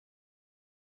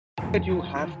that you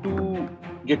have to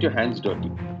get your hands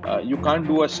dirty. You can't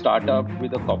do a startup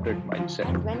with a corporate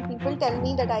mindset. When people tell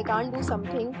me that I can't do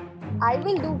something, I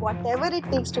will do whatever it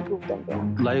takes to prove them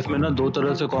wrong. Life में ना दो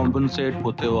तरह से compensate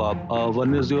होते हो आप.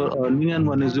 One is your earning and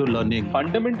one is your learning.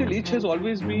 Fundamental each has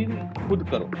always been khud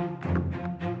karo.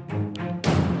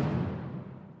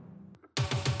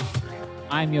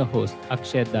 I'm your host,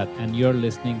 Akshay Datt, and you're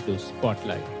listening to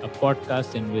Spotlight, a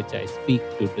podcast in which I speak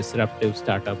to disruptive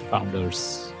startup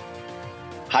founders.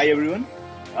 Hi, everyone.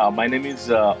 My name is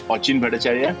Achin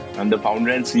Bhattacharya. I'm the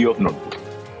founder and CEO of Notebook.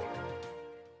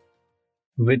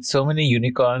 With so many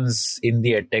unicorns in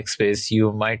the edtech space,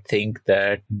 you might think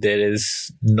that there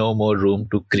is no more room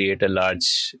to create a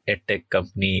large edtech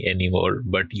company anymore,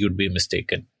 but you'd be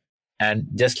mistaken. And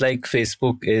just like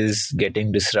Facebook is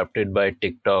getting disrupted by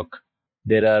TikTok,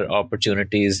 there are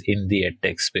opportunities in the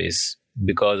edtech space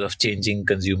because of changing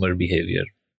consumer behavior.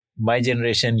 My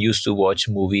generation used to watch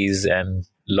movies and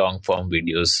long form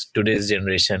videos. Today's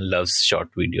generation loves short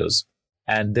videos.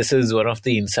 And this is one of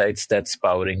the insights that's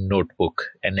powering Notebook,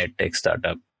 an edtech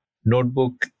startup.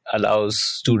 Notebook allows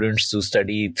students to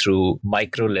study through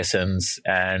micro lessons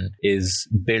and is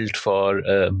built for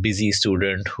a busy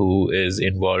student who is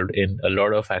involved in a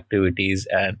lot of activities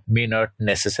and may not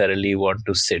necessarily want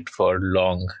to sit for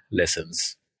long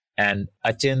lessons. And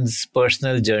Achin's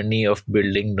personal journey of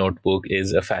building Notebook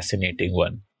is a fascinating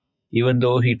one. Even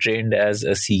though he trained as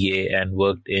a CA and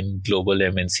worked in global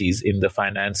MNCs in the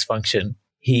finance function,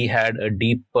 he had a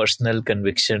deep personal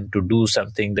conviction to do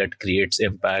something that creates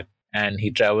impact, and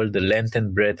he traveled the length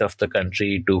and breadth of the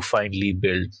country to finally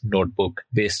build Notebook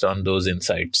based on those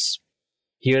insights.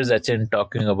 Here's Achin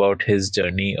talking about his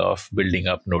journey of building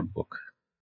up Notebook.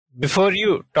 Before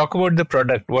you talk about the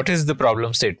product, what is the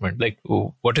problem statement? Like,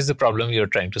 what is the problem you're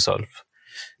trying to solve?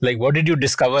 Like, what did you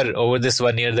discover over this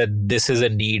 1 year that this is a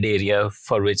need area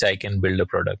for which I can build a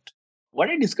product? What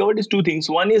I discovered is two things.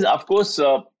 One is, of course,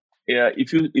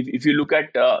 if you look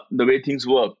at the way things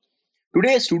work,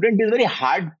 today a student is very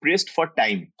hard pressed for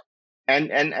time,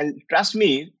 and trust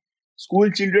me, school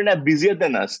children are busier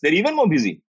than us. They're even more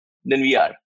busy than we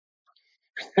are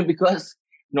because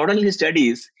not only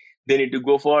studies, they need to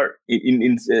go for they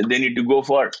need to go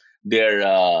for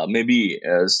their maybe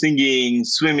singing,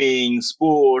 swimming,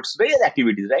 sports, various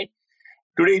activities, right?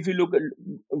 Today, if you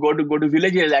go to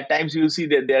villages, at times you will see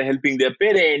that they are helping their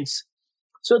parents.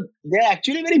 So they're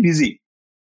actually very busy.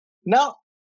 Now,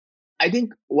 I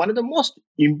think one of the most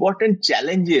important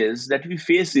challenges that we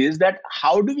face is that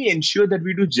how do we ensure that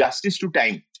we do justice to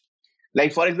time?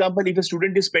 Like, for example, if a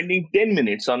student is spending 10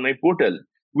 minutes on my portal,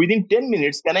 within 10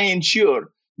 minutes, can I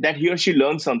ensure that he or she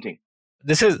learns something?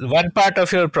 This is one part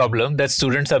of your problem, that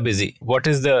students are busy. What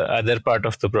is the other part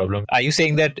of the problem? Are you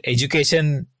saying that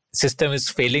education system is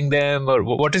failing them, or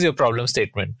what is your problem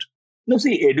statement? No,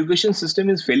 see, education system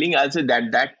is failing. I'll say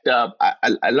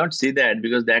I'll not say that,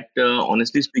 because that,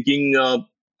 honestly speaking,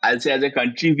 I'll say as a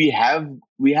country we've gone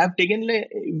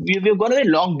a very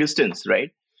long distance,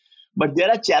 right? But there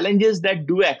are challenges that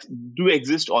do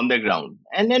exist on the ground,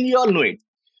 and then you all know it.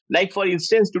 Like, for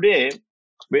instance, today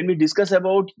when we discuss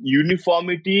about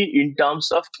uniformity in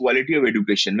terms of quality of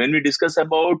education, when we discuss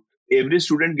about every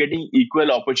student getting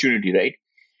equal opportunity, right?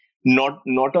 Not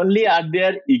only are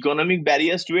there economic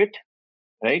barriers to it,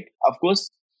 right? Of course,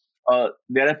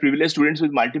 there are privileged students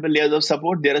with multiple layers of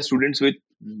support. There are students with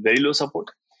very low support,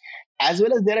 as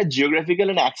well as there are geographical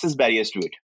and access barriers to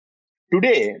it.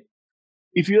 Today,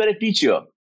 if you are a teacher,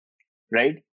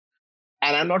 right?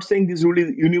 And I'm not saying this rule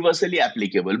is universally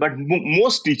applicable, but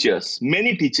most teachers,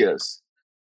 many teachers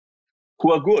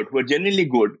who are genuinely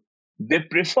good, they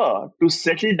prefer to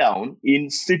settle down in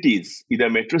cities, either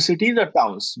metro cities or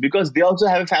towns, because they also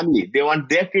have a family. They want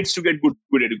their kids to get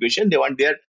good education. They want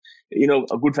their,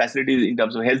 a good facilities in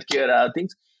terms of healthcare,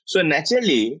 things. So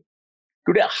naturally,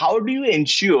 today, how do you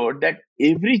ensure that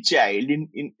every child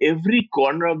in every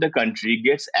corner of the country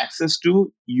gets access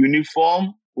to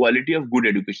uniform quality of good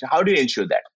education? How do you ensure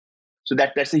that? So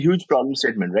that's a huge problem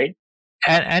statement, right?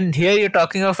 And here you're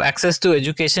talking of access to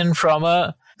education from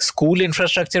a school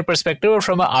infrastructure perspective or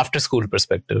from an after school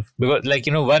perspective? Because,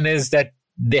 one is that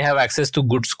they have access to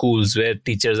good schools where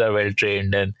teachers are well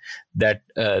trained, and that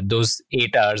those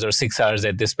 8 hours or 6 hours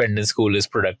that they spend in school is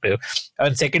productive.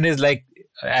 And second is, like,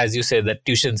 as you said, that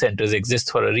tuition centers exist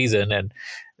for a reason and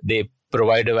they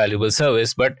provide a valuable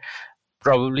service, but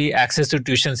probably access to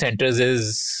tuition centers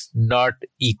is not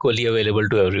equally available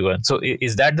to everyone. So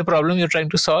is that the problem you're trying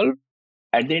to solve?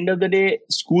 At the end of the day,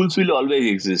 schools will always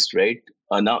exist, right?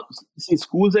 Now, see,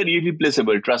 schools are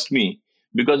irreplaceable, trust me,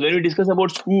 because when we discuss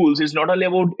about schools, it's not only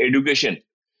about education.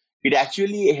 It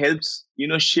actually helps,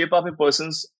 shape up a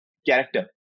person's character.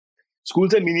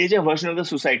 Schools are miniature version of the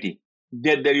society.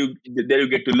 There you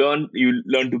get to learn. You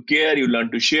learn to care. You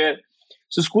learn to share.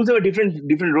 So schools have a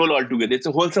different role altogether. It's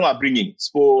a wholesome upbringing,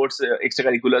 sports,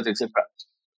 extracurriculars, etc.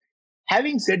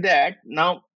 Having said that,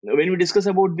 now when we discuss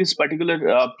about this particular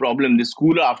problem, the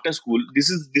school or after school, this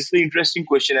is the interesting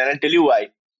question, and I'll tell you why.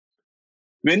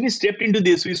 When we stepped into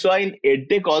this, we saw in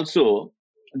edtech also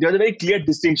there was a very clear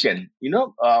distinction.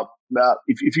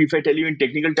 If I tell you in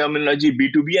technical terminology,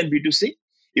 B2B and B2C,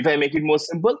 if I make it more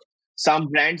simple, some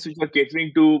brands which are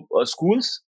catering to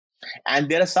schools, and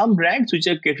there are some brands which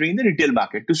are catering the retail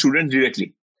market to students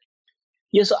directly.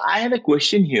 Yeah, so I have a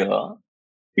question here.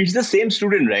 It's the same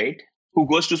student, right, who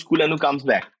goes to school and who comes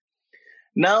back.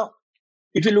 Now,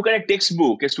 if you look at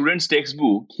a student's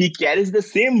textbook, he carries the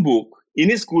same book in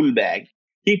his school bag.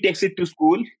 He takes it to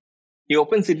school, he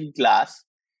opens it in class,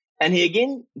 and he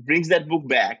again brings that book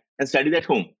back and studies at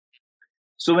home.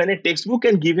 So when a textbook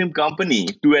can give him company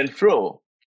to and fro,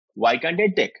 why can't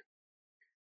edtech?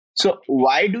 So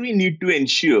why do we need to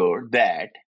ensure that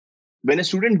when a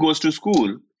student goes to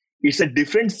school, it's a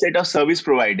different set of service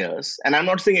providers? And I'm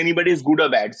not saying anybody is good or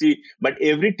bad, but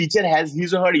every teacher has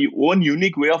his or her own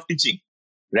unique way of teaching,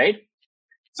 right?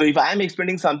 So if I'm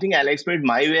explaining something, I'll explain it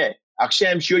my way. Akshay,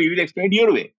 I'm sure you will explain it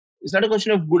your way. It's not a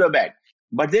question of good or bad.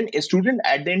 But then a student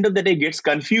at the end of the day gets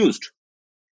confused.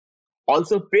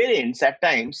 Also, parents at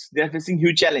times, they're facing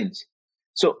huge challenge.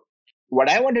 So what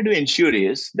I wanted to ensure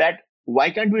is that why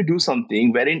can't we do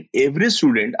something wherein every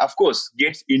student, of course,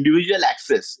 gets individual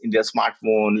access in their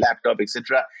smartphone, laptop,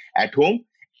 etc. at home,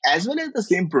 as well as the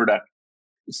same product,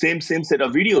 same set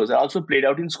of videos are also played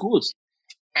out in schools.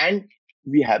 And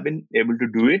we have been able to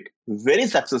do it very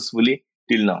successfully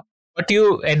till now. What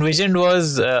you envisioned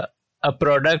was a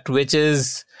product which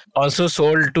is also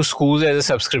sold to schools as a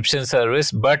subscription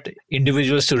service, but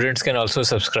individual students can also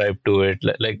subscribe to it.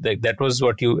 Like that was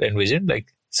what you envisioned, like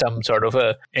some sort of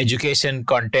a education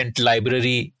content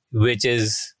library which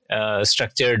is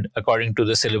structured according to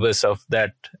the syllabus of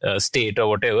that state or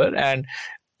whatever, and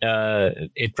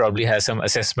it probably has some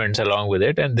assessments along with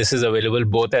it, and this is available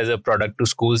both as a product to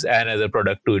schools and as a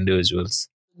product to individuals.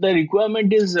 The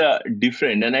requirement is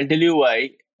different, and I'll tell you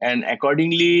why. And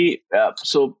accordingly,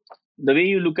 so the way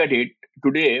you look at it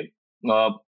today,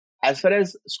 as far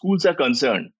as schools are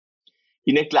concerned,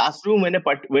 in a classroom,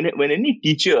 when any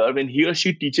teacher, when he or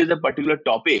she teaches a particular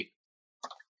topic,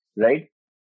 right?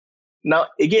 Now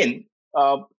again,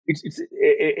 it's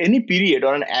any period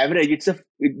on an average,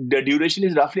 the duration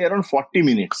is roughly around 40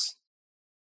 minutes.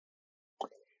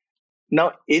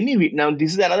 Now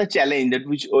this is another challenge that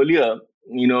which earlier,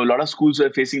 a lot of schools were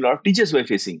facing, a lot of teachers were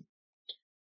facing.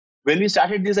 When we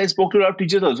started this, I spoke to a lot of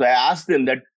teachers also. I asked them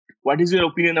that, what is your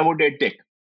opinion about edtech?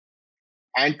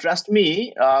 And trust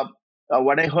me,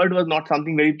 what I heard was not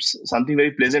something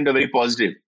very pleasant or very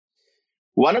positive.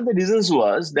 One of the reasons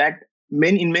was that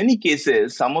in many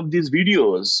cases, some of these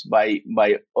videos by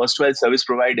erstwhile service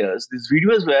providers,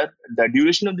 the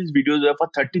duration of these videos were for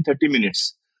 30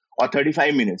 minutes or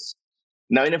 35 minutes.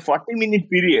 Now, in a 40-minute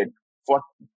period,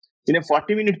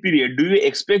 do you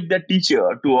expect the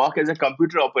teacher to work as a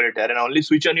computer operator and only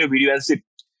switch on your video and sit?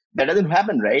 That doesn't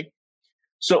happen, right?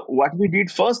 So what we did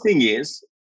first thing is,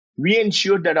 we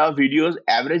ensured that our videos,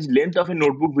 average length of a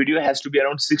notebook video has to be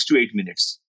around 6 to 8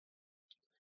 minutes.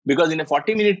 Because in a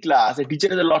 40-minute class, a teacher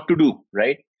has a lot to do,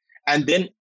 right? And then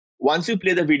once you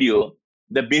play the video,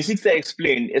 the basics are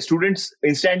explained. A student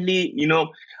instantly,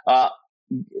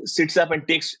 sits up and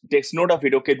takes note of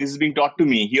it. Okay, this is being taught to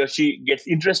me. He or she gets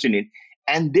interest in it.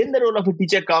 And then the role of a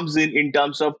teacher comes in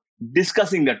terms of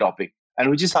discussing the topic, and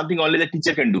which is something only the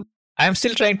teacher can do. I'm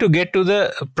still trying to get to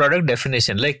the product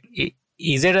definition. Like,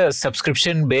 is it a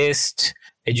subscription-based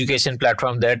education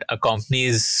platform that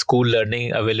accompanies school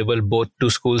learning available both to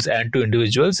schools and to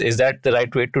individuals? Is that the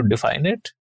right way to define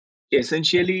it?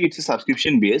 Essentially, it's a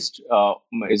subscription-based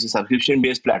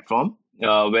platform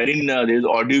wherein there is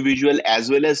audio-visual as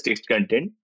well as text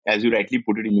content, as you rightly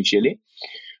put it initially.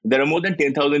 There are more than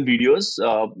 10,000 videos,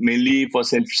 mainly for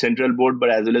central board,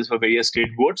 but as well as for various state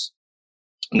boards.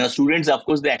 Now, students, of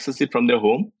course, they access it from their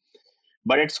home,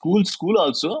 but at school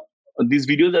also, these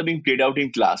videos are being played out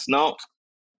in class. Now,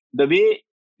 the way,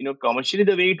 commercially,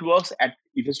 the way it works,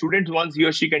 if a student wants, he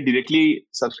or she can directly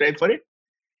subscribe for it.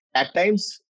 At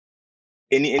times,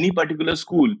 any particular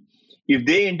school, if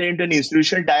they enter into an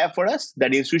institutional tie-up for us,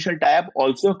 that institutional tie-up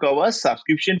also covers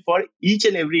subscription for each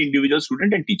and every individual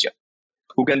student and teacher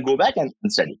who can go back and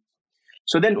study.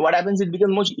 So then what happens, it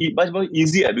becomes much more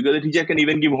easier, because the teacher can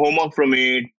even give homework from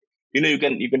it. You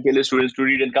can tell the students to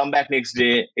read and come back next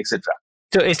day, etc.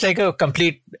 So it's like a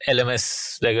complete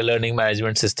LMS, like a learning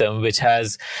management system, which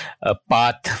has a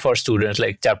path for students,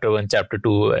 like chapter 1, chapter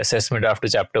 2, assessment after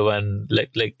chapter 1.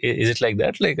 Like is it like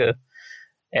that? Like a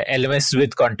LMS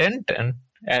with content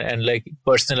and like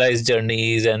personalized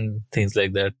journeys and things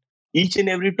like that. Each and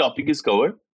every topic is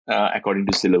covered according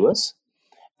to syllabus.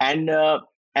 And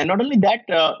not only that,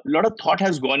 a lot of thought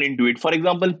has gone into it. For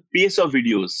example, pace of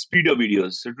videos, speed of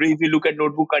videos. So if you look at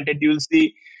notebook content, you will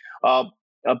see uh,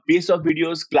 a pace of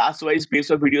videos, class-wise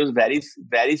pace of videos varies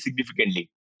very significantly.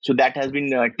 So that has been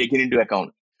taken into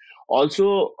account.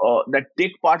 Also, the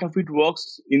tech part of it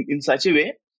works in such a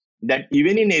way that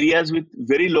even in areas with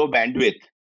very low bandwidth,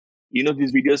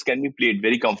 these videos can be played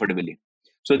very comfortably.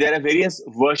 So there are various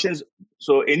versions.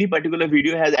 So any particular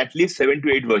video has at least 7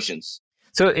 to 8 versions.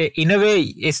 So in a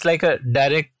way, it's like a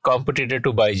direct competitor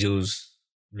to Byju's,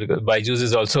 because Byju's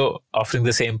is also offering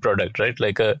the same product, right?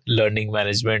 Like a learning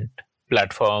management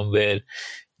platform where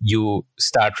you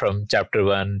start from chapter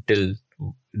 1 till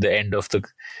the end of the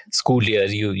school year.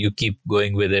 You keep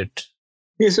going with it.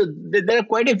 Yeah, so there are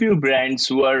quite a few brands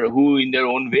who in their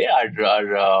own way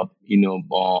are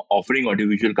offering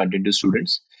audiovisual content to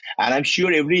students, and I'm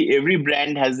sure every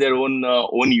brand has their own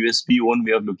USP, own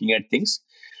way of looking at things.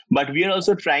 But we are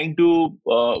also trying to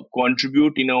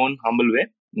contribute in our own humble way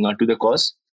to the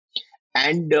cause.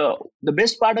 And the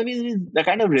best part of it is the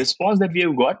kind of response that we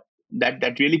have got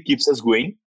that really keeps us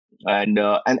going, and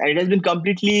it has been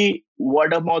completely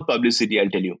word of mouth publicity, I'll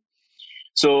tell you.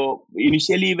 So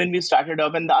initially, when we started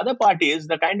off, and the other part is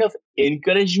the kind of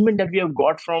encouragement that we have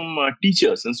got from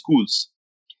teachers and schools.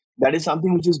 That is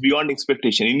something which is beyond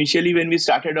expectation. Initially, when we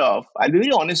started off, I'll be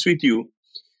very honest with you.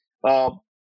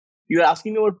 You're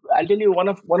asking me about. I'll tell you one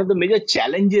of the major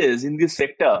challenges in this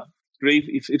sector.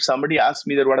 If somebody asks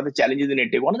me that what are the challenges in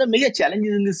EdTech, one of the major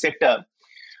challenges in this sector.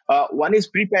 One is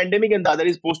pre-pandemic and the other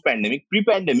is post-pandemic.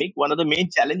 Pre-pandemic, one of the main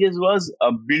challenges was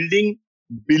building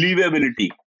believability.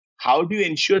 How do you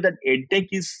ensure that EdTech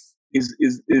is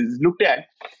looked at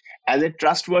as a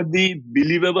trustworthy,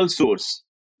 believable source,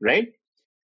 right?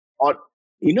 Or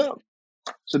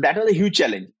so that was a huge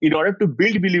challenge. In order to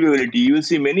build believability, you will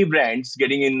see many brands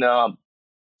getting in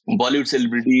Bollywood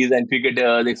celebrities and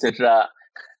cricketers, etc.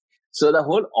 So the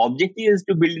whole objective is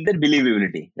to build their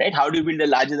believability, right? How do you build a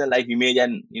larger than life image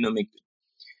and make it?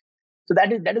 So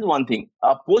that is one thing.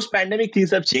 Post pandemic, things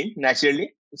have changed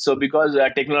naturally. So because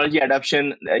technology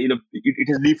adoption, it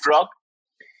has leapfrogged,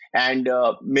 and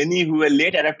many who were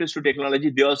late adapters to technology,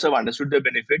 they also have understood the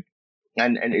benefit,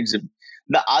 and it's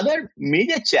the other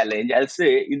major challenge I'll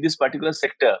say in this particular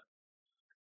sector.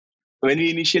 When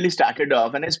we initially started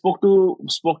off, and I spoke to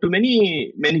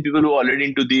many people who are already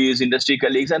into these industry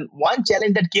colleagues, and one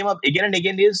challenge that came up again and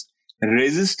again is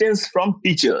resistance from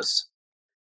teachers.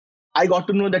 I got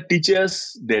to know that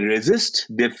teachers, they resist,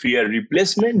 they fear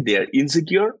replacement, they are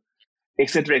insecure,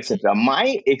 etc., etc.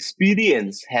 My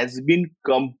experience has been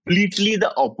completely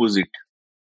the opposite,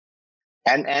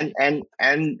 and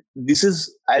this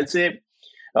is, I'll say,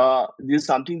 this is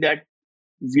something that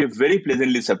we are very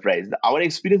pleasantly surprised. Our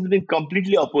experience has been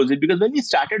completely opposite, because when we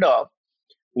started off,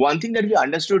 one thing that we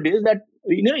understood is that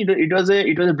it was a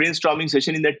brainstorming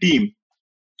session in the team,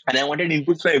 and I wanted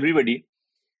inputs from everybody.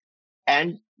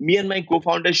 And me and my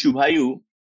co-founder Shubhayu,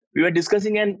 we were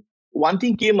discussing, and one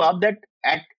thing came up that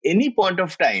at any point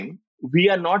of time, we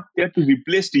are not there to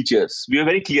replace teachers. We are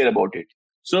very clear about it.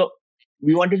 So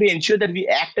we wanted to ensure that we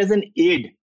act as an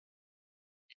aid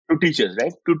to teachers,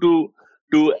 right?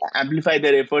 To amplify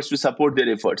their efforts, to support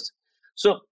their efforts.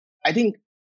 So I think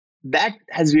that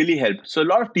has really helped. So a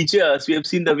lot of teachers, we have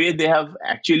seen the way they have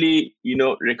actually,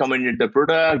 recommended the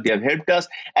product, they have helped us.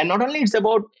 And not only it's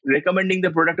about recommending the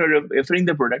product or referring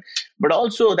the product, but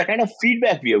also the kind of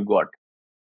feedback we have got.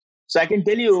 So I can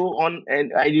tell you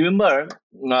and I remember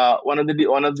one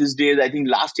of these days, I think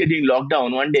last year during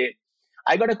lockdown, one day,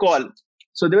 I got a call.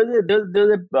 So there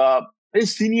was a very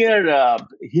senior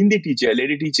Hindi teacher,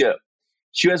 lady teacher.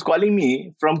 She was calling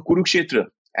me from Kurukshetra,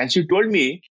 and she told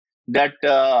me that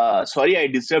sorry, I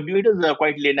disturbed you. It was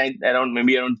quite late, around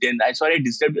 10. I sorry I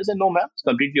disturbed you. I said, no, ma'am, it's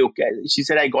completely okay. She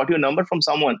said, I got your number from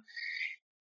someone.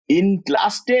 In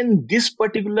class 10, this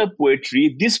particular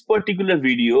poetry, this particular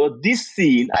video, this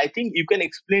scene, I think you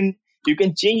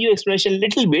can change your explanation a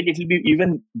little bit. It will be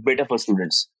even better for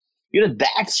students.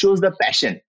 That shows the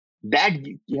passion. That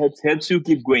helps you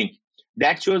keep going.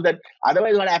 That shows that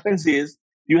otherwise what happens is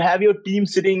you have your team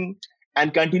sitting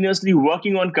and continuously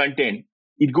working on content.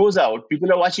 It goes out,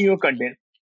 people are watching your content.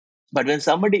 But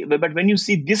when you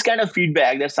see this kind of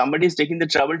feedback that somebody is taking the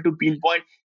trouble to pinpoint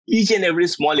each and every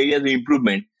small area of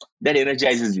improvement, that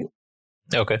energizes you.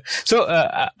 Okay. So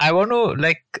I want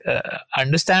to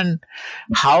understand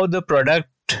how the product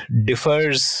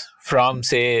differs from,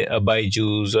 say, a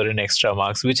Byju's or an Extra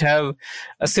Marks, which have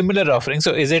a similar offering.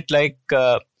 So is it like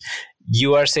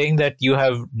you are saying that you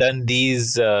have done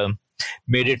these,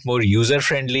 made it more user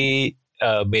friendly,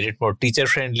 made it more teacher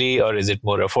friendly, or is it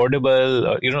more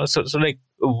affordable? Or, so like,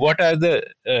 what are the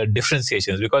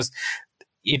differentiations? Because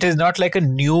it is not like a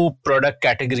new product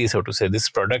category, so to say. This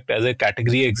product as a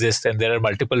category exists, and there are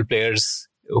multiple players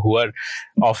who are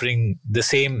offering the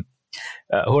same,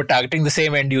 who are targeting the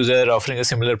same end user, offering a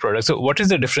similar product. So, what is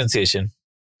the differentiation?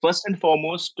 First and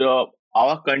foremost,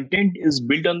 our content is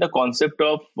built on the concept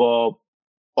of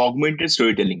augmented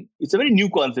storytelling. It's a very new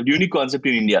concept, unique concept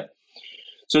in India.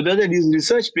 So there's a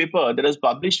research paper that was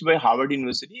published by Harvard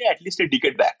University at least a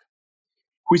decade back,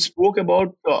 which spoke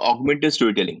about augmented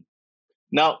storytelling.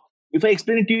 Now, if I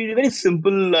explain it to you in a very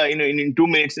simple, in 2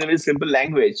 minutes, in a very simple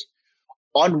language,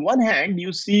 on one hand,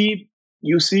 you see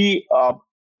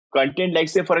content like,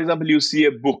 say, for example, you see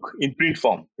a book in print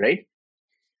form, right?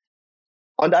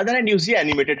 On the other hand, you see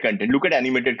animated content. Look at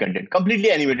animated content,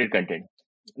 completely animated content.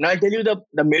 Now, I'll tell you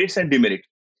the merits and demerits.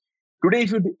 Today,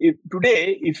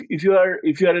 if you are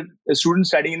a student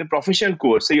studying in a professional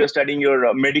course, say you're studying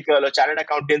your medical or chartered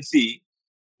accountancy,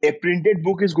 a printed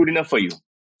book is good enough for you.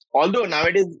 Although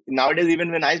nowadays,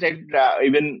 even when I try,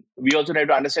 even we also try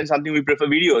to understand something, we prefer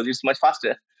videos. It's much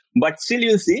faster. But still,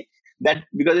 you'll see that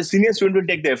because a senior student will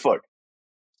take the effort.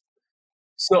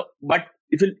 So, but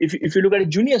if you look at a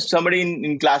junior, somebody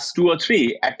in class 2 or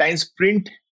 3, at times print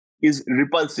is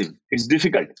repulsive. It's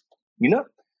difficult. You know.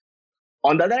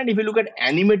 On the other hand, if you look at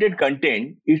animated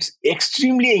content, it's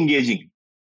extremely engaging.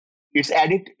 It's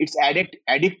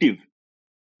addictive.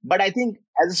 But I think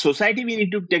as a society, we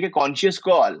need to take a conscious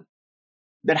call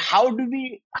that how do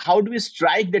we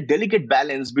strike the delicate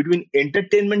balance between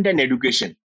entertainment and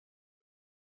education,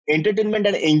 entertainment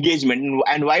and engagement.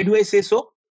 And why do I say so?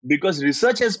 Because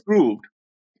research has proved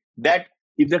that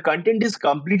if the content is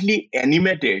completely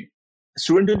animated,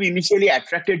 student will be initially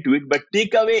attracted to it, but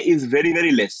takeaway is very,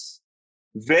 very less.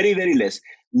 Very, very less.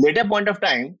 Later point of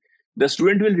time, the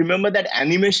student will remember that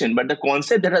animation, but the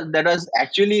concept that was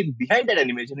actually behind that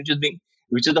animation,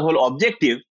 which is the whole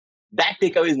objective, that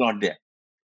takeaway is not there.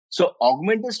 So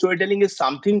augmented storytelling is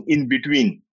something in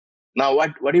between. Now,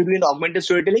 what do you do in augmented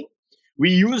storytelling?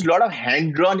 We use a lot of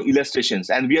hand-drawn illustrations,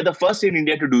 and we are the first in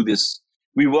India to do this.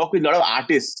 We work with a lot of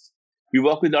artists. We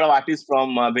work with a lot of artists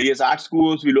from various art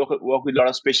schools. We work with a lot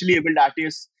of specially able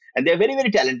artists, and they're very,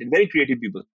 very talented, very creative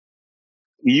people.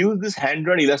 We use these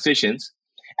hand-drawn illustrations,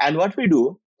 and what we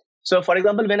do, so for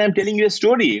example, when I'm telling you a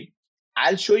story,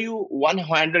 I'll show you one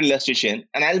hand-drawn illustration,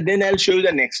 and I'll show you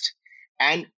the next,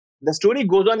 and the story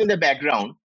goes on in the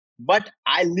background, but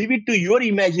I leave it to your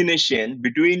imagination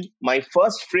between my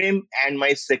first frame and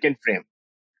my second frame.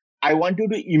 I want you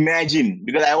to imagine,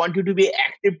 because I want you to be an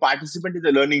active participant in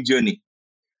the learning journey.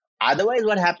 Otherwise,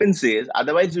 what happens is,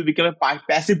 otherwise you become a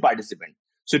passive participant.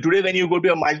 So today, when you go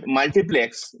to a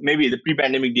multiplex, maybe the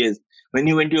pre-pandemic days, when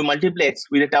you went to a multiplex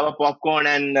with a tub of popcorn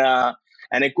and a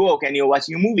Coke, and you're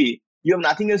watching a movie, you have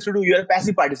nothing else to do. You're a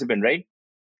passive participant, right?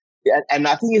 And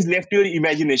nothing is left to your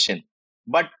imagination.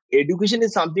 But education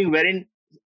is something wherein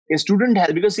a student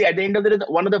has, because see, at the end of the day,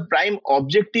 one of the prime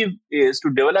objective is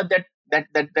to develop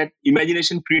that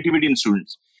imagination, creativity in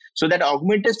students. So that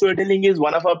augmented storytelling is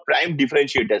one of our prime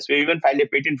differentiators. We even filed a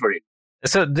patent for it.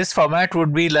 So this format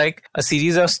would be like a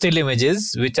series of still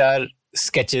images, which are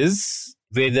sketches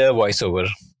with a voiceover.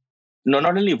 No,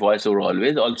 not only voiceover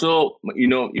always. Also,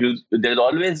 there's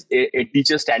always a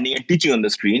teacher standing and teaching on the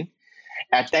screen.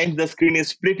 At times, the screen is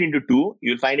split into two.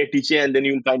 You'll find a teacher and then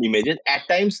you'll find images. At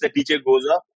times, the teacher goes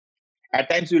up. At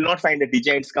times, you will not find the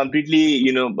teacher. It's completely,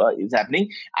 it's happening.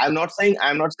 I'm not saying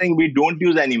we don't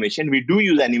use animation. We do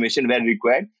use animation where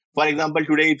required. For example,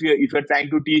 today, if you're trying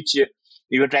to teach,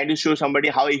 if you're trying to show somebody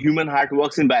how a human heart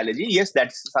works in biology, yes,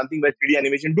 that's something where 3D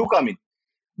animation do come in.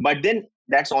 But then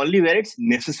that's only where it's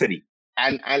necessary.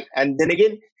 And then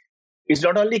again, it's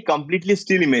not only completely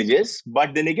still images,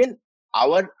 but then again,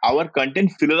 our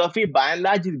content philosophy by and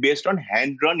large is based on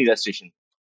hand-drawn illustration.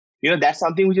 That's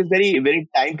something which is very, very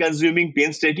time consuming,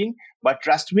 painstaking, but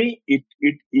trust me, it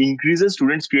increases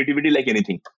students' creativity like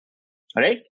anything. All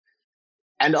right.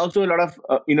 And also a lot of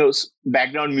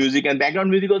background music, and background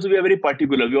music also we are very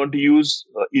particular. We want to use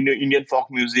Indian folk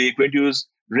music. We want to use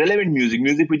relevant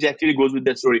music which actually goes with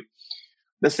the story.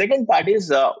 The second part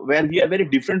is where we are very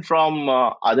different from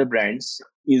other brands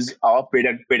is our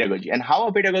pedagogy. And how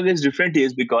our pedagogy is different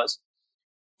is because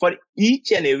for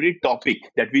each and every topic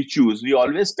that we choose, we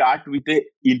always start with a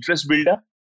interest builder.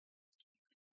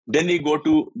 Then we go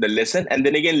to the lesson, and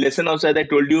then again lesson also, as I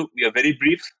told you, we are very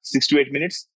brief, 6 to 8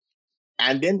 minutes,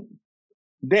 and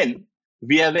then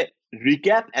we have a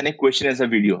recap and a question as a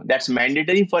video. That's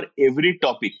mandatory for every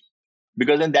topic,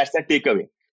 because then that's the takeaway.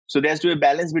 So there has to be a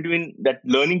balance between that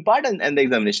learning part and the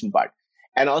examination part,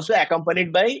 and also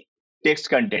accompanied by text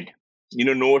content,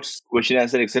 notes, question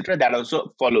answer, etc. That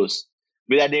also follows.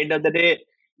 But at the end of the day,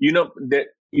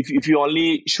 if you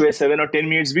only show a 7 or 10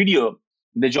 minutes video,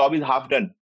 the job is half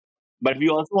done. But we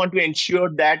also want to ensure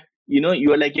that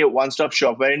you are like a one-stop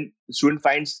shop wherein student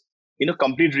finds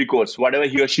complete recourse whatever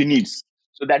he or she needs.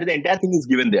 So that is the entire thing is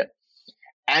given there,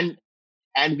 and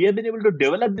we have been able to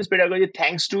develop this pedagogy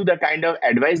thanks to the kind of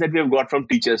advice that we have got from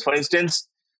teachers. For instance,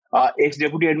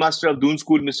 ex-deputy headmaster of Doon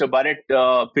School, Mr. Barrett,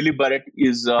 Philip Barrett,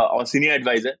 is our senior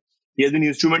advisor. He has been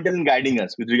instrumental in guiding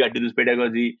us with regard to this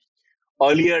pedagogy.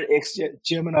 Earlier,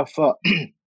 ex-chairman of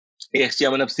CBSE,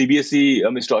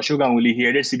 Mr. Ashok Ganguly, he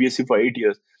headed CBSE for 8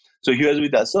 years. So he was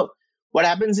with us. So what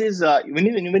happens is when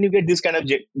you get this kind of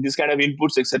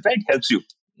inputs, etc., it helps you.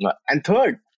 And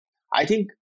third, I think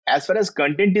as far as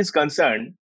content is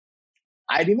concerned,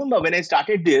 I remember when I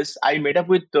started this, I met up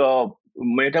with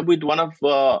one of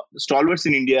stalwarts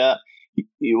in India,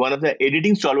 one of the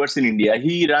editing stalwarts in India.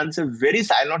 He runs a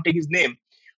I'll not take his name,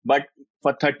 but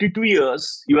for 32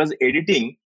 years he was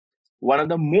editing one of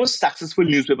the most successful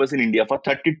newspapers in India for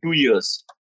 32 years.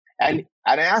 And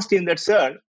I asked him that,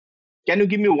 sir, can you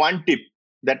give me one tip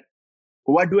that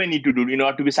what do I need to do in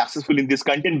order to be successful in this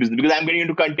content business? Because I'm getting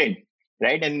into content,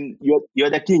 right? And you're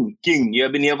the king. You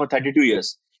have been here for 32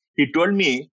 years. He told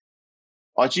me,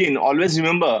 Achin, always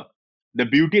remember, the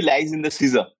beauty lies in the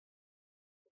scissor.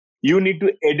 You need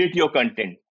to edit your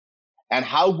content. And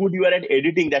how good you are at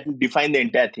editing, that will define the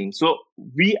entire thing. So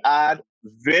we are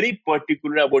very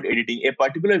particular about editing. A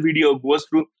particular video goes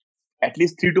through at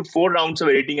least 3 to 4 rounds of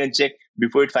editing and check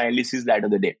before it finally sees the light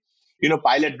of the day. We have a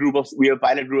pilot group of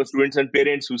students and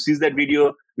parents who sees that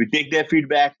video. We take their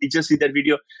feedback. Teachers see that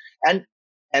video, and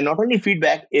not only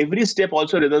feedback, every step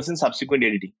also results in subsequent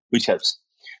editing, which helps.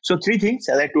 So 3 things,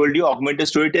 as I told you: augmented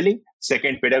storytelling,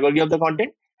 second, pedagogy of the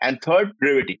content, and third,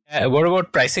 brevity. What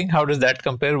about pricing? How does that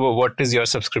compare? What is your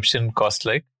subscription cost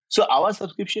like? So our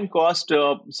subscription cost,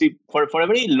 for a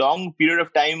very long period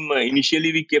of time,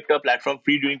 initially we kept our platform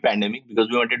free during pandemic because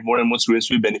we wanted more and more students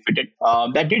to be benefited.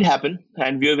 That did happen,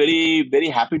 and we are very, very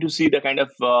happy to see the kind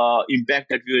of impact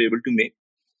that we were able to make.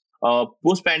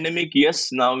 Post-pandemic,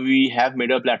 yes, now we have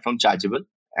made our platform chargeable.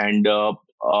 And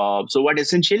so what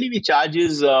essentially we charge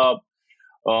is a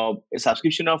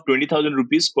subscription of 20,000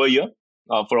 rupees per year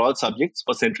for all subjects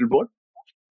for central board.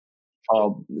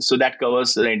 So that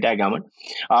covers the entire gamut.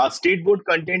 State board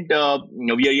content,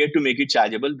 we are yet to make it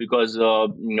chargeable because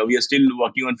we are still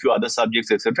working on few other subjects,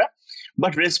 etc.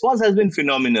 But response has been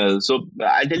phenomenal. So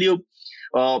I tell you,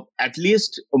 at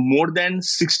least more than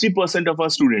 60% of our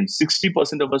students,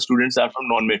 60% of our students are from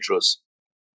non-metros.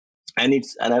 And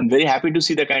I'm very happy to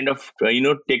see the kind of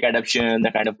take adoption,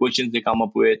 the kind of questions they come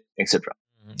up with, etc.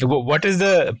 What is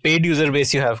the paid user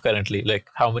base you have currently? Like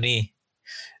how many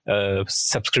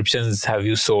subscriptions have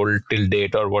you sold till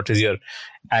date, or what is your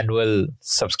annual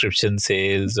subscription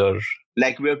sales? Or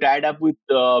like we have tied up with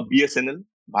BSNL,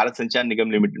 Bharat Sanchar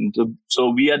Nigam Limited. So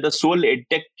we are the sole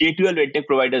edtech K-12 edtech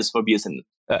providers for BSNL.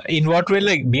 In what way?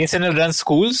 Like BSNL runs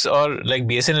schools, or like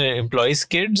BSNL employs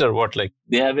kids, or what? Like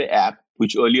they have an app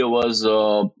which earlier was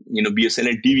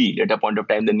BSNL TV. At a point of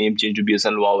time, the name changed to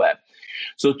BSNL Wow app.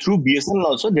 So through BSNL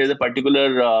also, there is a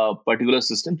particular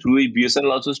system through which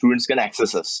BSNL also students can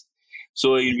access us.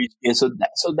 So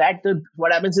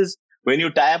what happens is when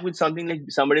you tie up with something like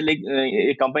somebody like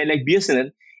a company like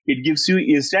BSNL, it gives you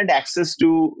instant access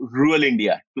to rural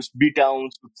India, to B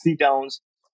towns, to C towns.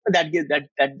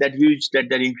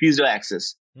 That increased our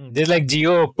access. There's like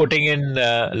Jio putting in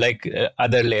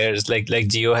other layers, like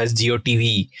Jio has Jio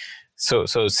TV. So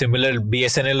similar,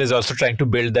 BSNL is also trying to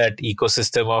build that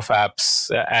ecosystem of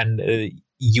apps, and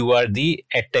you are the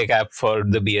EdTech app for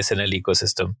the BSNL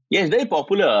ecosystem. Yeah, it's very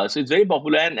popular. So it's very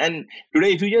popular. And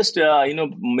today, if you just,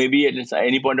 maybe at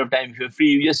any point of time, if you're free,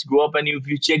 you just go up and if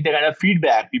you check the kind of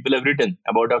feedback people have written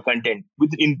about our content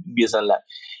within BSNL,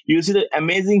 you'll see the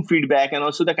amazing feedback, and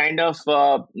also the kind of,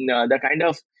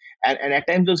 and at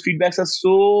times those feedbacks are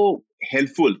so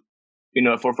helpful,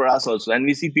 for us also. And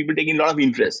we see people taking a lot of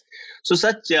interest. So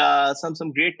such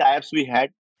some great tie-ups we had.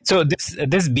 So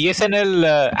this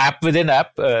BSNL app within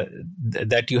app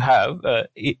that you have,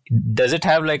 does it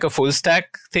have like a full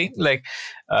stack thing, like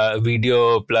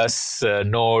video plus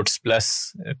notes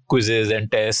plus quizzes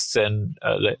and tests, and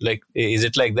like is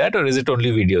it like that, or is it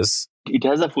only videos? it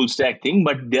has a full stack thing,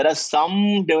 but there are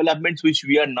some developments which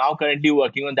we are now currently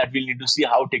working on that we'll need to see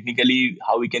how technically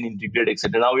how we can integrate,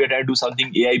 etc. Now we are trying to do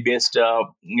something AI based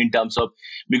in terms of,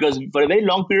 because for a very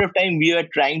long period of time we were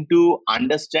trying to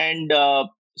understand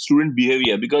student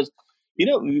behavior, because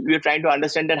we are trying to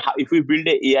understand that how, if we build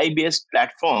a AI based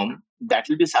platform, that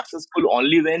will be successful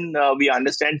only when we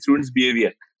understand students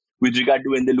behavior with regard to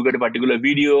when they look at a particular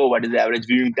video, what is the average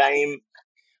viewing time,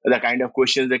 the kind of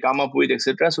questions they come up with,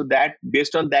 etc. So that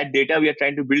based on that data, we are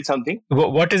trying to build something.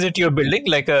 What is it you're building?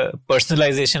 Like a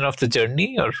personalization of the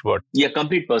journey, or what? Yeah,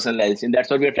 complete personalization. That's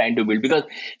what we are trying to build. Because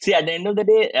see, at the end of the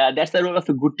day, that's the role of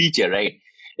a good teacher, right?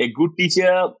 A good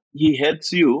teacher, he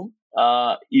helps you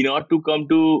in order to come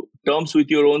to terms with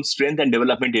your own strength and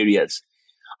development areas.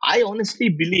 I honestly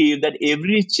believe that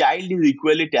every child is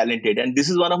equally talented, and this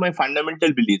is one of my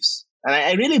fundamental beliefs. And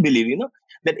I really believe,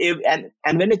 that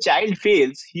and when a child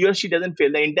fails, he or she doesn't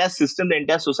fail. The entire system, the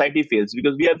entire society fails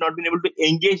because we have not been able to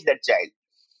engage that child.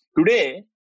 Today,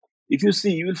 if you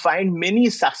see, you will find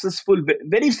many successful,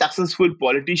 very successful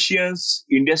politicians,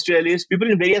 industrialists,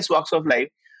 people in various walks of life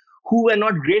who were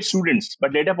not great students,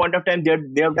 but later point of time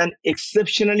they have done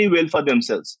exceptionally well for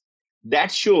themselves.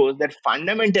 That shows that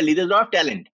fundamentally there's a lot of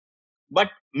talent, but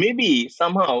maybe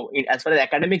somehow, as far as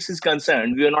academics is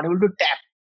concerned, we are not able to tap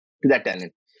to that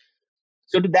talent.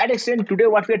 So to that extent, today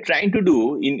what we are trying to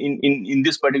do in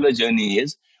this particular journey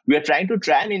is we are trying to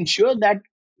try and ensure that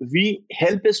we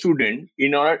help a student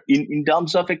in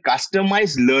terms of a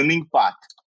customized learning path.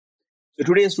 So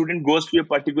today a student goes to a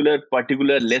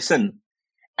particular lesson,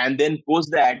 and then post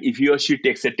that if he or she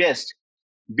takes a test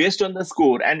based on the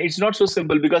score. And it's not so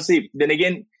simple, because see, then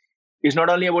again, it's not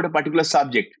only about a particular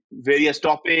subject, various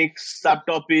topics,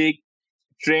 subtopic,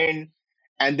 trend,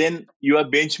 and then you are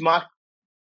benchmarked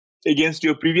against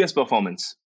your previous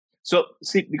performance. So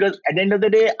see, because at the end of the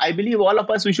day, I believe all of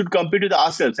us, we should compete with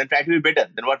ourselves and try to be better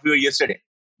than what we were yesterday,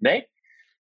 right?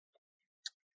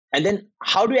 And then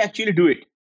how do you actually do it?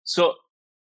 So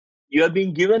you are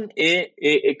being given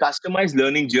a customized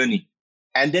learning journey,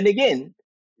 and then again,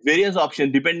 various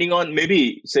options depending on,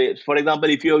 maybe say for example,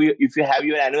 if you have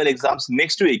your annual exams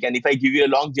next week, and if I give you a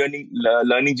long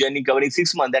learning journey covering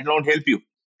 6 months, that won't help you.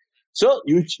 So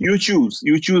you choose.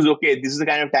 Okay, this is the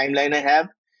kind of timeline I have.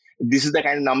 This is the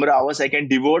kind of number of hours I can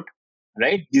devote.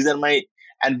 Right? These are my,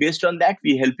 and based on that,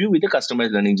 we help you with a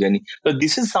customized learning journey. So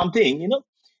this is something,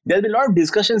 there'll be a lot of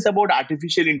discussions about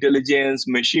artificial intelligence,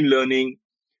 machine learning,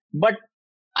 but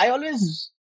I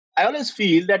always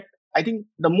feel that I think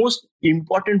the most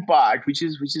important part, which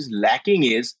is lacking,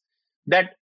 is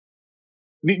that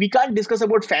we can't discuss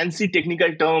about fancy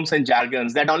technical terms and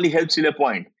jargons. That only helps in a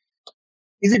point.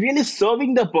 Is it really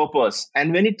serving the purpose?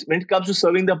 And when it comes to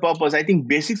serving the purpose, I think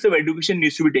basics of education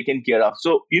needs to be taken care of.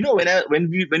 So when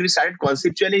we started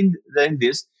conceptualizing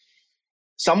this,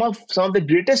 some of the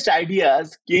greatest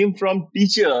ideas came from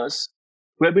teachers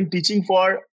who have been teaching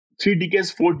for 3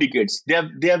 decades, 4 decades.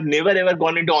 They have never ever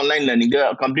gone into online learning. They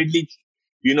are completely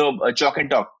chalk and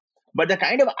talk. But the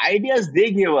kind of ideas they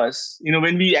gave us,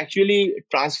 when we actually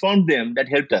transformed them, that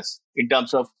helped us in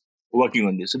terms of working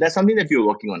on this. So that's something that we are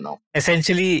working on now.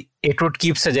 Essentially, it would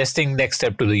keep suggesting next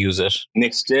step to the user.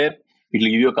 Next step, it will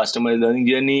give you a customized learning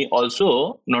journey.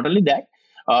 Also, not only that,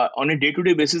 on a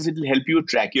day-to-day basis, it will help you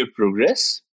track your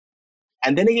progress.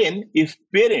 And then again, if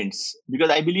parents, because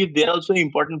I believe they're also an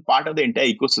important part of the entire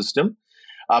ecosystem,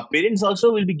 parents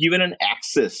also will be given an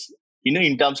access,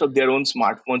 in terms of their own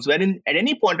smartphones, wherein at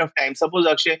any point of time, suppose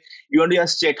Akshay, you want to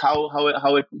just check how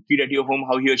a kid at your home,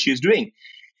 how he or she is doing.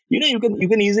 You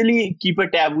can easily keep a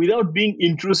tab without being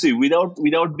intrusive, without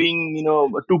being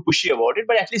too pushy about it,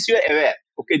 but at least you are aware.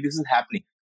 Okay, this is happening.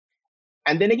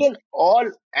 And then again,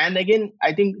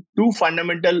 I think 2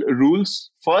 fundamental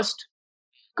rules. First,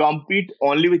 compete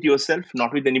only with yourself,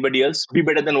 not with anybody else. Be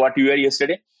better than what you were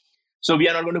yesterday. So we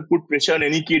are not going to put pressure on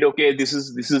any kid. Okay, this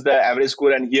is the average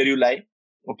score, and here you lie.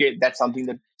 Okay, that's something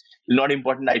that is not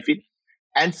important, I feel.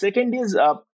 And second is,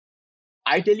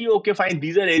 I tell you, okay, fine,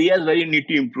 these are areas where you need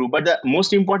to improve. But the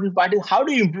most important part is, how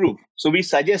do you improve? So we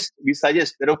suggest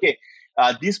that, okay,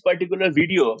 this particular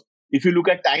video, if you look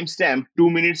at timestamp 2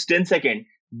 minutes 10 seconds,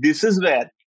 this is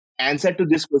where answer to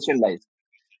this question lies.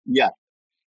 Yeah.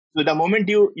 So the moment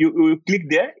you click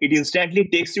there, it instantly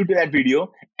takes you to that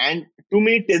video, and 2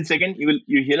 minutes 10 seconds,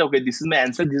 you hear, okay, this is my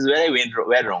answer. This is where I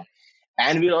went wrong.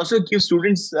 And we'll also give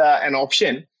students an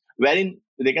option wherein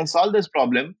they can solve this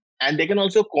problem, and they can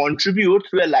also contribute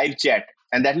through a live chat,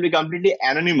 and that will be completely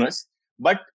anonymous,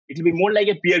 but it will be more like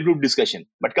a peer group discussion,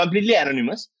 but completely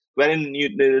anonymous. wherein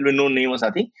there will be no name or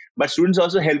something. But students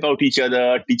also help out each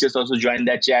other. Teachers also join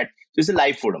that chat. So it's a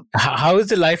live forum. How is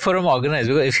the live forum organized?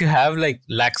 Because if you have like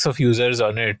lakhs of users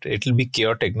on it, it'll be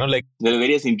chaotic, no? Like there are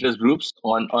various interest groups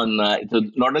on so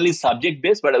not only subject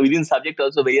based, but within subject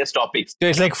also various topics. So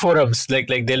it's like forums, like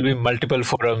there'll be multiple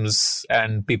forums,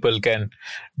 and people can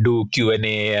do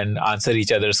Q&A and answer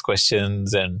each other's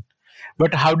questions.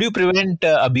 But how do you prevent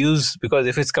abuse? Because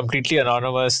if it's completely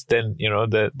anonymous, then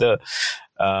this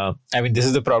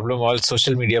is the problem all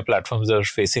social media platforms are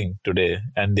facing today,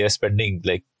 and they're spending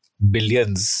like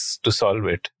billions to solve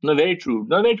it. No, very true.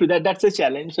 That's a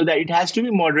challenge. So that it has to be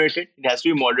moderated. There has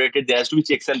to be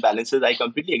checks and balances. I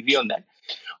completely agree on that.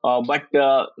 But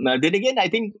then again, I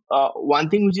think one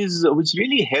thing which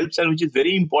really helps and which is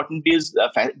very important is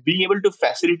being able to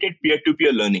facilitate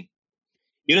peer-to-peer learning.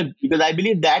 Because I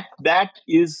believe that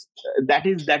is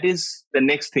the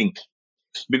next thing.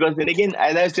 Because then again,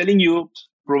 as I was telling you,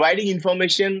 providing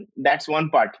information, that's one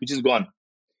part which is gone.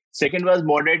 Second was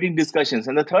moderating discussions.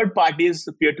 And the third part is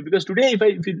peer-to-peer. Because today,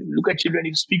 if you look at children,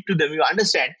 you speak to them, you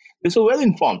understand, they're so well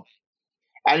informed.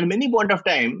 And at many point of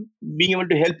time, being able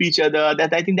to help each other,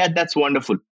 I think that's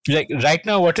wonderful. Like right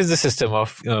now, what is the system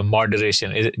of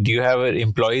moderation? Do you have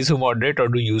employees who moderate, or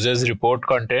do users report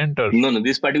content? Or no,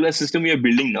 this particular system we are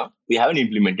building now, we haven't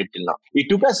implemented till now. It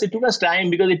took us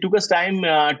time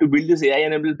to build this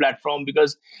AI-enabled platform.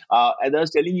 Because as I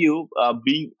was telling you,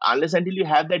 unless until you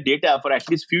have that data for at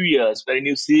least few years, wherein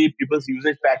you see people's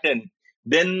usage pattern,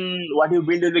 then what you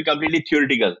build will be completely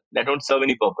theoretical. That don't serve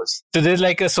any purpose. So there's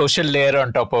like a social layer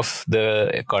on top of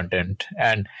the content,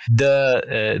 and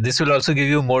this will also give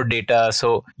you more data.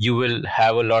 So you will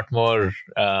have a lot more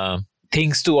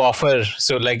things to offer.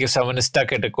 So like if someone is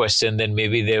stuck at a question, then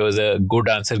maybe there was a good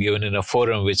answer given in a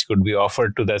forum which could be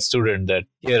offered to that student, that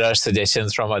here are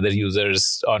suggestions from other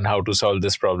users on how to solve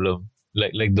this problem.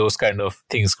 Like those kind of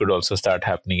things could also start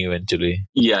happening eventually.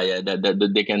 Yeah,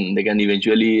 that they can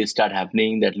eventually start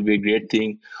happening. That will be a great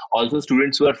thing. Also,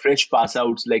 students who are fresh pass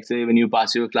outs, like say when you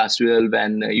pass your class 12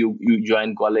 and you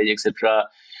join college, etc.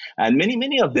 And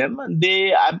many of them,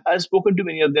 I've spoken to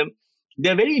many of them. They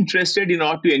are very interested in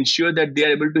order to ensure that they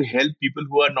are able to help people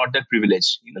who are not that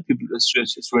privileged.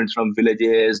 Students from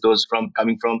villages, those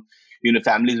coming from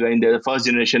families wherein they're the first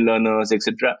generation learners,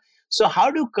 etc. So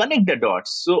how do you connect the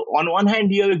dots? So on one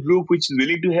hand, you have a group which is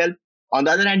willing to help. On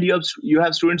the other hand, you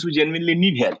have students who genuinely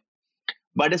need help.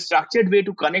 But a structured way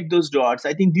to connect those dots,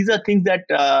 I think these are things that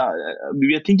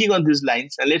we are thinking on these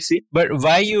lines. And let's see. But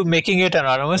why are you making it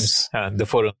anonymous, the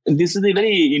forum? This is a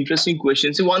very interesting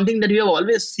question. So one thing that we have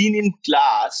always seen in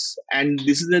class, and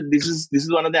this is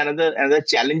one of the another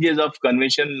challenges of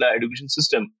conventional education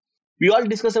system. We all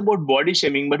discuss about body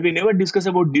shaming, but we never discuss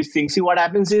about these things. See, what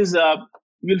happens is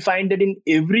you'll find that in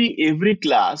every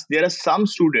class, there are some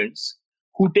students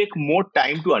who take more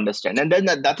time to understand. And there's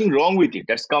nothing wrong with it.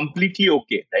 That's completely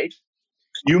okay, right?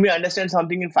 You may understand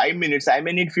something in 5 minutes. I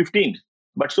may need 15.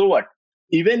 But so what?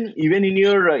 Even in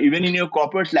your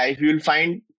corporate life, you will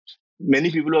find many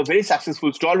people who are very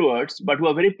successful stalwarts, but who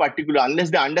are very particular.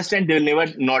 Unless they understand, they will never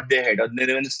nod their head, or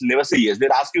they will never say yes.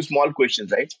 They'll ask you small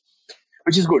questions, right?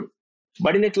 Which is good.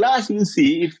 But in a class, you will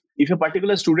see if a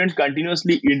particular student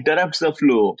continuously interrupts the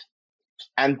flow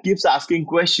and keeps asking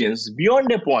questions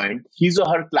beyond a point, his or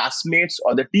her classmates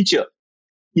or the teacher,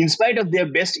 in spite of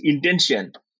their best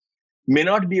intention, may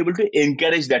not be able to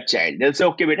encourage that child. They'll say,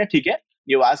 okay, beta, theek hai,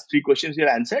 you've asked 3 questions, you've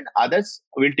answered. Others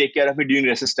will take care of it during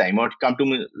recess time, or come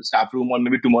to staff room, or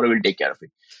maybe tomorrow we'll take care of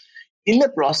it. In the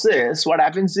process, what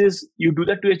happens is you do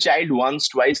that to a child once,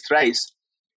 twice, thrice,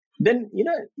 then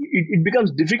it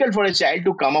becomes difficult for a child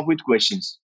to come up with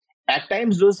questions. At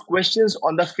times, those questions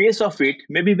on the face of it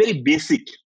may be very basic,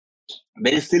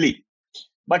 very silly.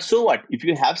 But so what? If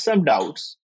you have some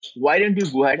doubts, why don't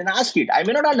you go ahead and ask it? I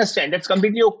may not understand. That's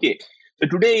completely okay. So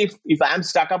today, if I am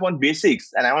stuck up on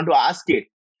basics and I want to ask it,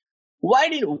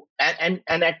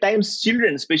 and at times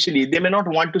children especially, they may not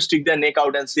want to stick their neck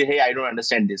out and say, hey, I don't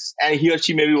understand this. And he or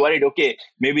she may be worried, okay,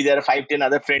 maybe there are 5-10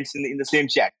 other friends in the same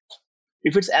chat.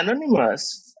 If it's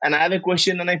anonymous and I have a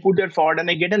question and I put it forward and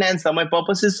I get an answer, my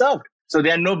purpose is served. So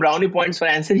there are no brownie points for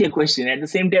answering a question. At the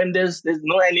same time, there's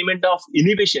no element of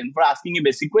inhibition for asking a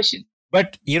basic question.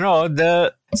 But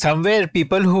somewhere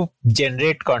people who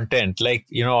generate content, like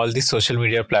all these social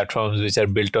media platforms which are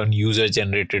built on user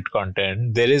generated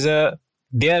content,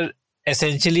 they are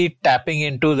essentially tapping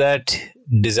into that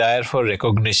desire for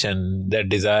recognition, that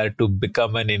desire to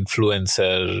become an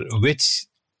influencer, which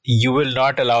you will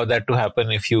not allow that to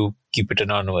happen if you keep it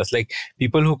anonymous. Like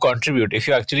people who contribute, if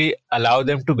you actually allow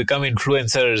them to become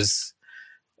influencers,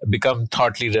 become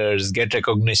thought leaders, get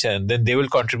recognition, then they will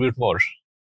contribute more.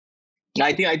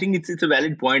 I think it's a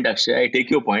valid point, Akshay. I take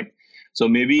your point. So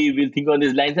maybe we'll think on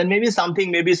these lines, and maybe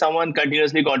someone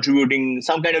continuously contributing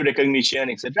some kind of recognition,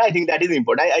 etc. I think that is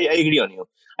important. I agree on you.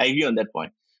 I agree on that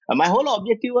point. My whole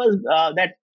objective was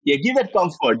that, yeah, give that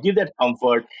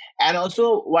comfort, and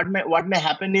also what may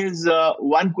happen is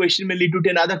one question may lead to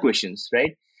 10 other questions,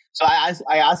 right? So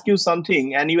I ask you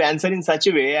something and you answer in such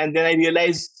a way, and then I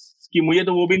realize कि मुझे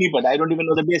तो वो भी नहीं पता. I don't even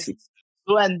know the basics.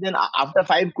 So, and then after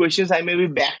 5 questions, I may be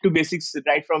back to basics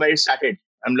right from where it started.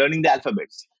 I'm learning the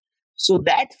alphabets. So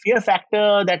that fear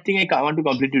factor, that thing I want to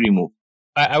completely remove.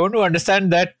 I want to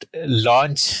understand that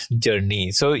launch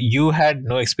journey. So you had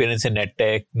no experience in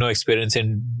edtech, no experience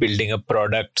in building a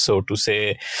product, so to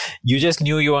say. You just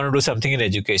knew you want to do something in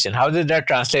education. How did that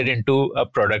translate into a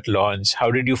product launch?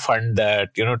 How did you fund that?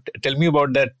 Tell me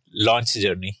about that launch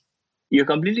journey. You're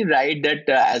completely right that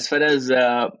as far as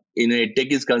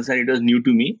edtech is concerned, it was new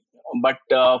to me. But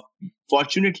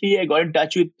fortunately, I got in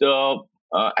touch with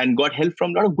and got help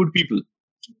from a lot of good people.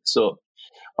 So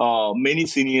many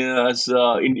seniors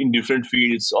in different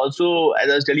fields. Also,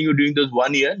 as I was telling you, during those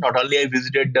 1 year, not only I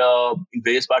visited in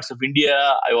various parts of India,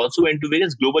 I also went to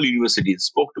various global universities,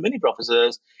 spoke to many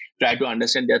professors, tried to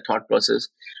understand their thought process.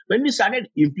 When we started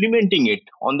implementing it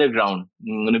on the ground,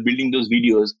 building those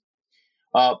videos,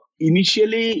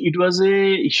 initially it was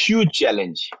a huge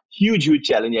challenge, huge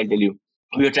challenge, I tell you.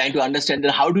 We were trying to understand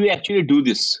that how do we actually do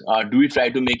this? Do we try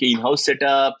to make an in-house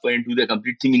setup and do the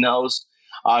complete thing in-house?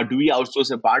 Do we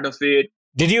outsource a part of it?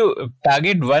 Did you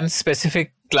target one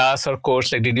specific class or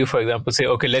course? Like, did you, for example, say,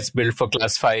 okay, let's build for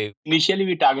class 5? Initially,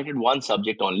 we targeted one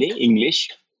subject only, English,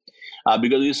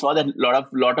 because we saw that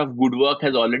lot of good work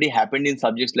has already happened in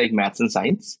subjects like maths and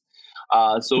science.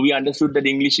 So we understood that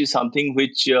English is something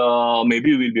which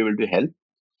maybe we'll be able to help.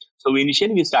 So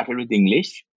initially we started with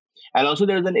English. And also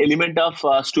there is an element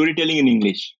of storytelling in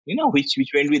English,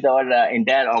 which went with our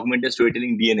entire augmented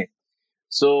storytelling DNA.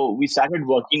 So we started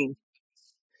working.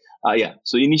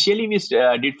 So initially we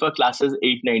did for classes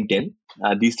 8, 9, 10,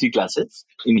 these 3 classes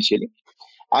initially.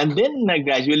 And then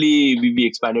gradually we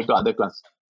expanded to other classes,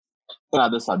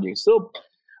 other subjects. So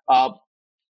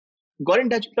got in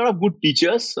touch with a lot of good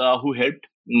teachers who helped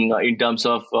in terms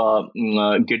of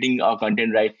getting our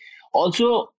content right.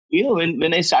 Also,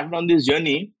 when I started on this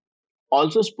journey,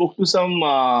 also spoke to some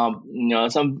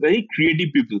very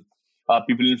creative people,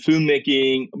 people in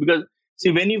filmmaking. Because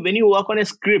see, when you work on a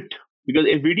script, because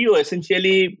a video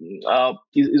essentially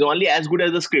is only as good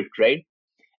as the script, right?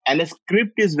 And a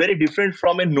script is very different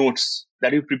from a notes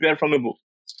that you prepare from a book.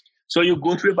 So you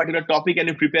go through a particular topic and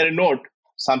you prepare a note,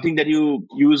 something that you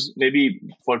use maybe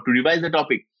to revise the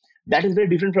topic. That is very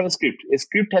different from a script. A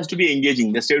script has to be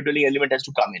engaging. The storytelling element has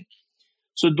to come in.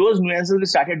 So those nuances we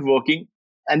started working.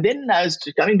 And then I was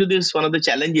coming to this, one of the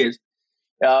challenges.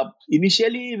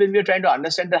 Initially, when we were trying to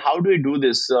understand how do we do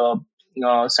this,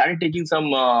 started taking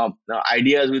some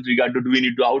ideas with regard to, do we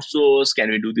need to outsource? Can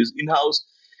we do this in-house?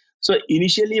 So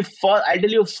initially, I'll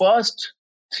tell you, first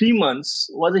 3 months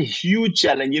was a huge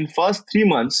challenge. In first 3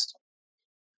 months,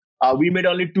 we made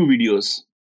only 2 videos.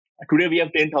 Today we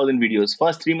have 10,000 videos.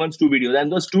 First 3 months, 2 videos.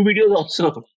 And those 2 videos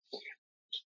also,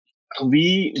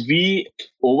 we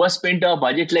overspent our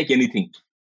budget like anything.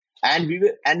 And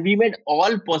we made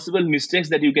all possible mistakes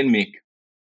that you can make,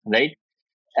 right?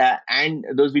 And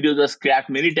those videos were scrapped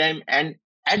many times. And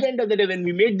at the end of the day, when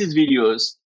we made these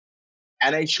videos,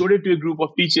 and I showed it to a group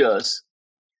of teachers,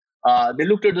 they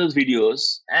looked at those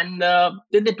videos, and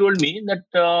then they told me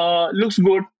that looks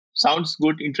good, sounds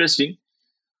good, interesting.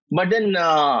 But then,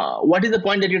 what is the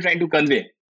point that you're trying to convey,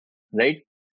 right?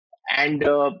 And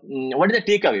what is the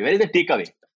takeaway? Where is the takeaway?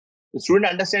 The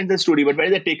student understands the story, but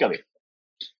where is the takeaway?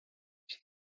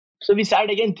 So we started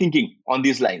again thinking on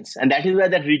these lines. And that is where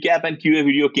that recap and QA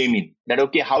video came in. That,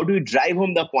 okay, how do you drive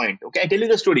home the point? Okay, I tell you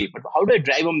the story, but how do I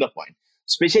drive home the point?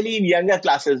 Especially in younger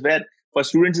classes where for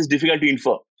students it's difficult to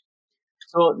infer.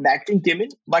 So that thing came in.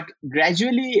 But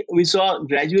gradually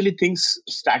things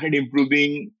started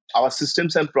improving. Our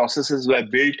systems and processes were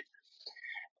built.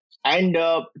 And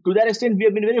to that extent, we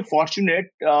have been very fortunate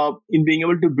in being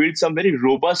able to build some very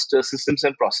robust systems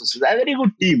and processes. A very good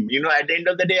team. At the end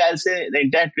of the day, I'll say the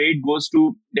entire credit goes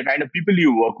to the kind of people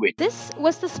you work with. This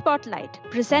was The Spotlight,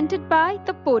 presented by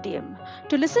The Podium.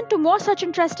 To listen to more such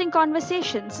interesting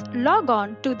conversations, log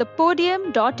on to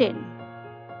thepodium.in.